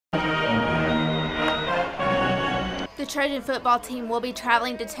The Trojan football team will be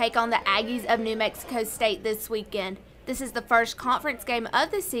traveling to take on the Aggies of New Mexico State this weekend. This is the first conference game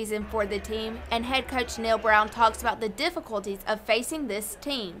of the season for the team, and head coach Neal Brown talks about the difficulties of facing this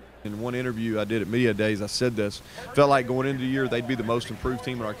team. In one interview I did at Media Days, I said this. Felt like going into the year they'd be the most improved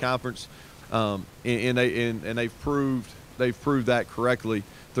team in our conference, and they've proved that correctly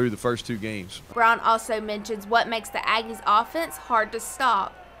through the first two games. Brown also mentions what makes the Aggies offense hard to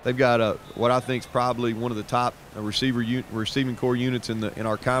stop. They've got what I think is probably one of the top receiving core units in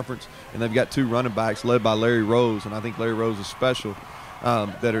our conference, and they've got two running backs led by Larry Rose, and I think Larry Rose is special.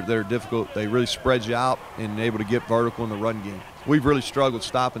 That are difficult. They really spread you out and able to get vertical in the run game. We've really struggled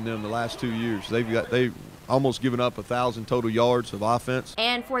stopping them the last 2 years. They've almost given up 1,000 total yards of offense.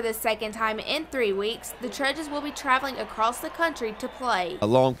 And for the second time in 3 weeks, the Trojans will be traveling across the country to play. A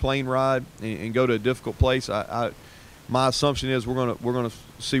long plane ride and go to a difficult place. My assumption is we're gonna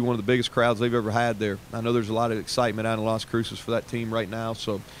see one of the biggest crowds they've ever had there. I know there's a lot of excitement out in Las Cruces for that team right now,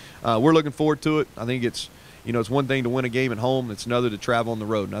 so we're looking forward to it. I think it's one thing to win a game at home, it's another to travel on the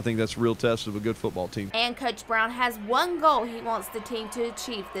road, and I think that's a real test of a good football team. And Coach Brown has one goal he wants the team to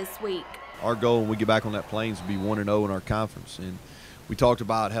achieve this week. Our goal when we get back on that plane is to be 1-0 in our conference, and we talked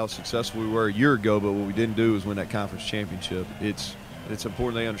about how successful we were a year ago, but what we didn't do is win that conference championship. It's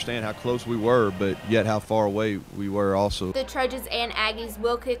important they understand how close we were, but yet how far away we were also. The Trojans and Aggies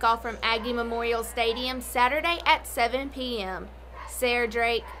will kick off from Aggie Memorial Stadium Saturday at 7 p.m. Sarah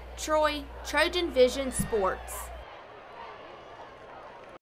Drake, Troy, Trojan Vision Sports.